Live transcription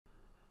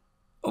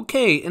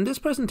Okay, in this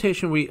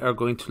presentation we are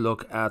going to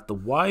look at the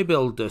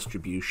Weibull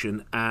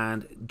distribution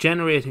and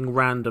generating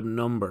random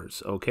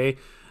numbers, okay?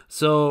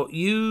 So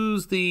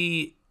use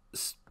the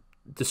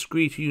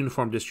discrete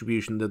uniform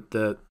distribution,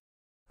 the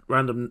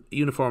random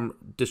uniform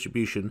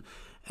distribution,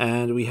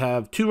 and we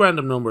have two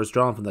random numbers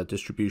drawn from that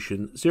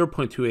distribution,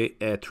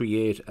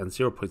 0.38 and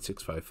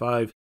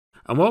 0.655.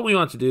 And what we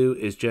want to do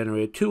is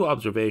generate two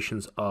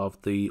observations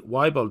of the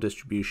Weibull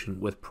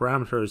distribution with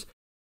parameters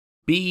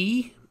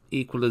b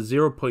equal to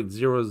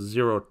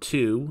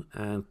 0.002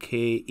 and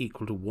k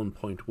equal to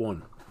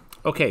 1.1.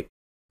 Okay,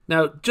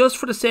 now just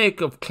for the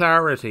sake of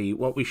clarity,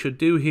 what we should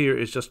do here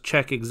is just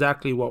check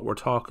exactly what we're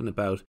talking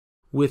about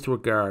with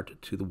regard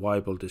to the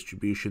Weibull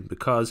distribution,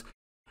 because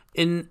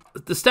in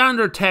the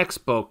standard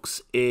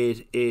textbooks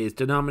it is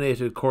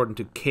denominated according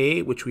to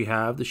k, which we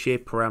have, the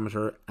shape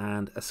parameter,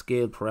 and a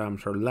scale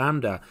parameter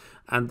lambda,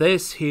 and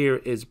this here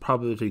is a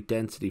probability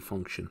density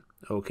function.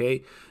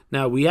 Okay,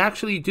 now we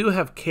actually do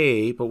have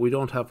k, but we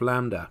don't have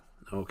lambda.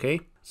 Okay,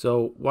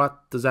 so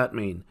what does that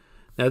mean?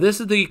 Now this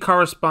is the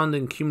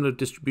corresponding cumulative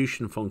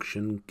distribution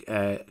function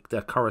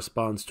that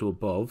corresponds to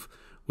above,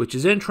 which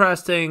is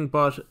interesting,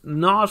 but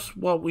not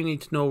what we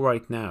need to know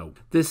right now.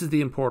 This is the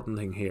important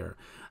thing here.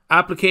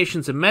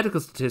 Applications in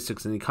medical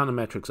statistics and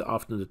econometrics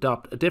often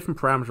adopt a different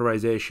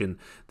parameterization.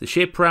 The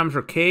shape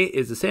parameter k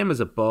is the same as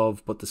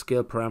above, but the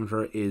scale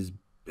parameter is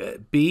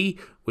b,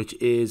 which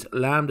is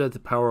lambda to the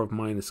power of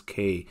minus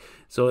k.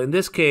 So in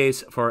this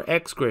case, for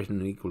x greater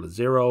than or equal to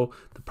 0,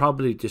 the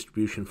probability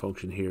distribution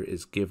function here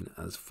is given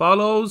as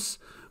follows.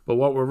 But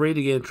what we're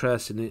really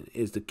interested in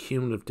is the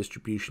cumulative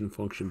distribution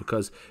function,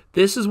 because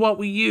this is what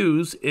we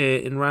use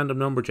in random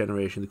number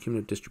generation, the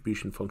cumulative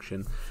distribution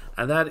function,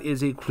 and that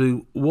is equal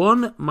to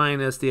 1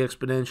 minus the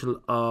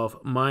exponential of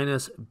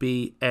minus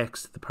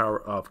bx to the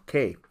power of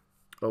k.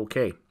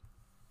 Okay.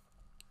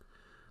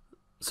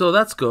 So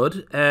that's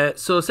good.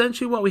 So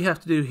essentially what we have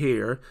to do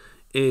here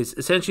is,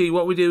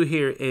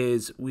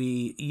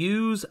 we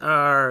use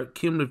our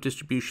cumulative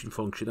distribution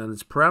function, and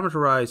it's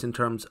parameterized in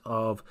terms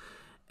of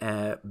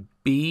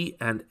b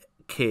and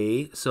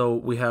k. So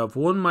we have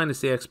 1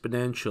 minus the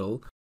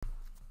exponential.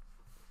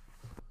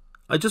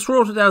 I just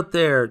wrote it out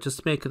there just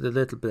to make it a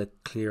little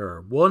bit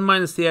clearer. 1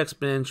 minus the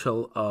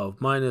exponential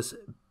of minus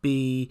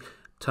b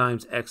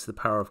times x to the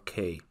power of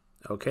k.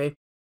 Okay.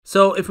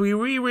 So if we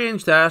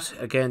rearrange that,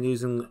 again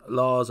using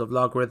laws of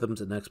logarithms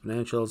and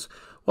exponentials,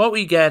 what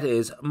we get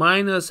is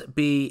minus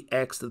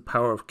bx to the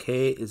power of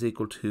k is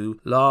equal to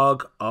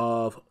log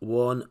of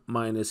 1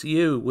 minus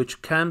u,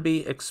 which can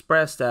be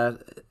expressed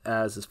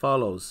as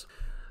follows.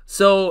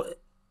 So,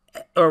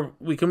 or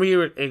we can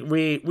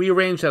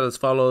rearrange that as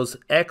follows.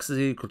 X is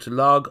equal to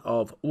log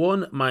of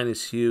 1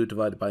 minus u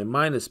divided by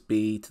minus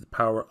b to the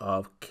power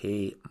of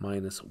k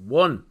minus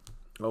 1.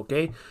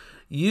 Okay.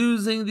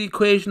 Using the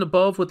equation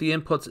above with the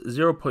inputs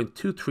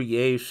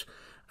 0.238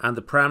 and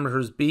the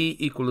parameters b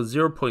equal to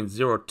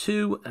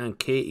 0.02 and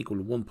k equal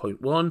to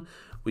 1.1,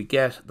 we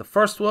get the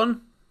first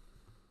one,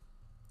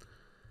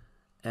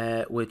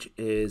 which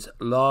is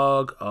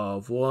log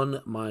of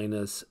 1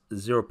 minus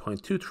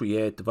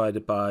 0.238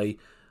 divided by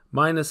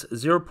minus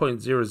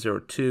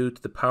 0.002 to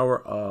the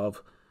power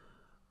of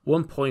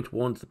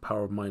 1.1 to the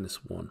power of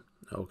minus 1.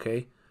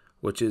 Okay,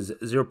 which is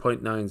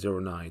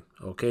 0.909.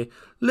 okay,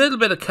 little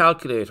bit of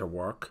calculator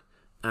work,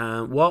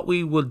 and what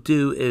we would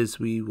do is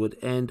we would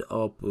end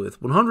up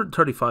with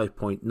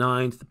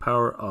 135.9 to the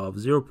power of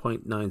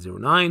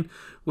 0.909,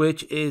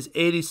 which is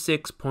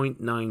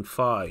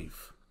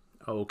 86.95.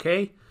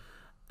 okay,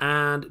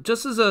 and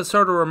just as a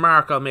sort of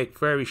remark I'll make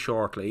very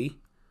shortly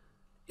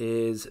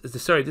is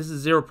this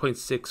is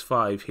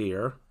 0.65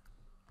 here,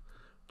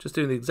 just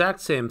doing the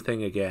exact same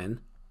thing again.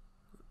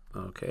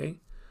 Okay,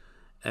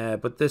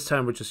 but this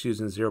time we're just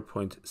using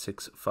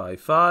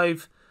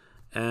 0.655.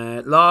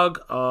 Log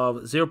of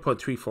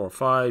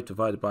 0.345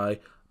 divided by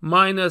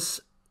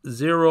minus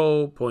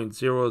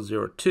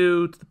 0.002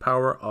 to the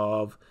power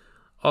of,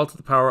 all to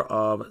the power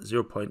of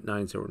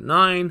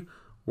 0.909.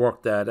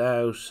 Work that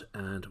out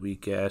and we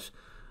get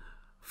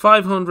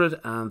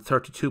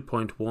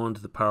 532.1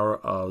 to the power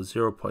of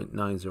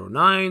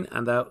 0.909,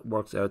 and that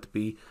works out to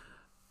be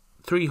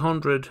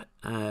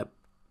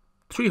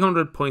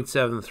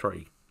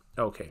 300.73.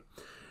 Okay.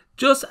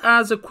 Just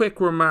as a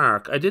quick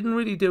remark, I didn't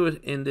really do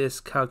it in this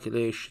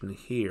calculation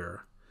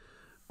here,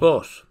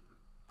 but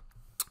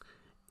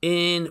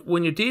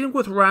when you're dealing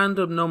with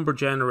random number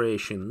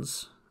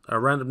generations or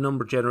random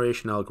number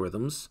generation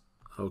algorithms,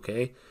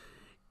 okay,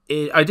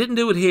 I didn't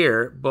do it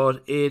here,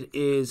 but it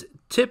is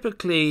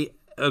typically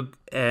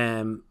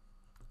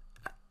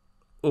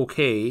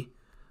okay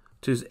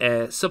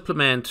to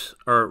supplement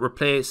or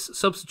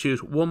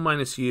substitute 1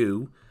 minus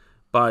u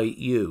by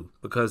u,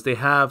 because they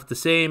have the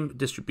same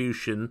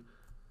distribution,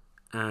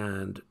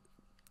 and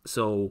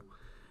so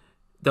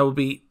that would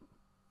be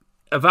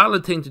a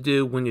valid thing to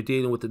do when you're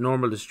dealing with the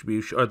normal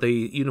distribution or the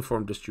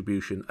uniform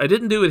distribution. I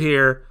didn't do it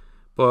here,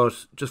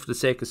 but just for the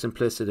sake of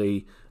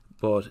simplicity,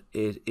 but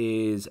it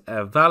is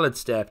a valid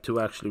step to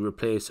actually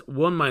replace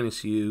 1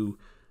 minus u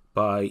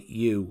by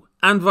u,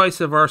 and vice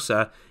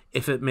versa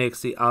if it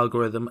makes the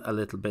algorithm a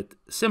little bit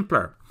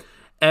simpler.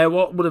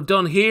 What would have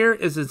done here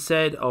is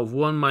instead of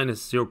 1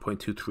 minus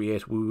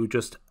 0.238, we would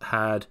just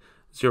had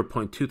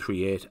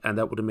 0.238, and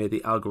that would have made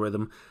the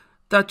algorithm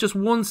that just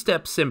one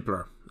step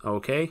simpler.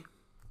 Okay,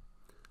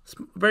 it's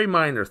a very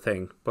minor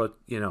thing, but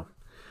you know,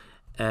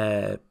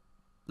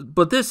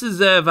 but this is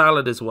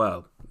valid as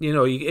well. You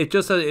know, it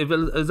just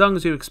as long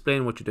as you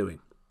explain what you're doing.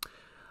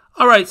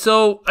 All right,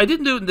 so I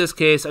didn't do it in this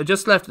case. I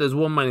just left it as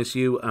 1 minus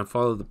u and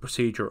followed the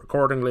procedure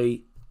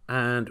accordingly,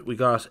 and we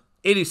got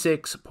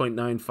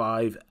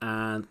 86.95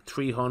 and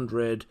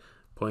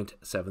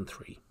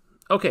 300.73.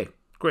 Okay,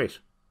 great.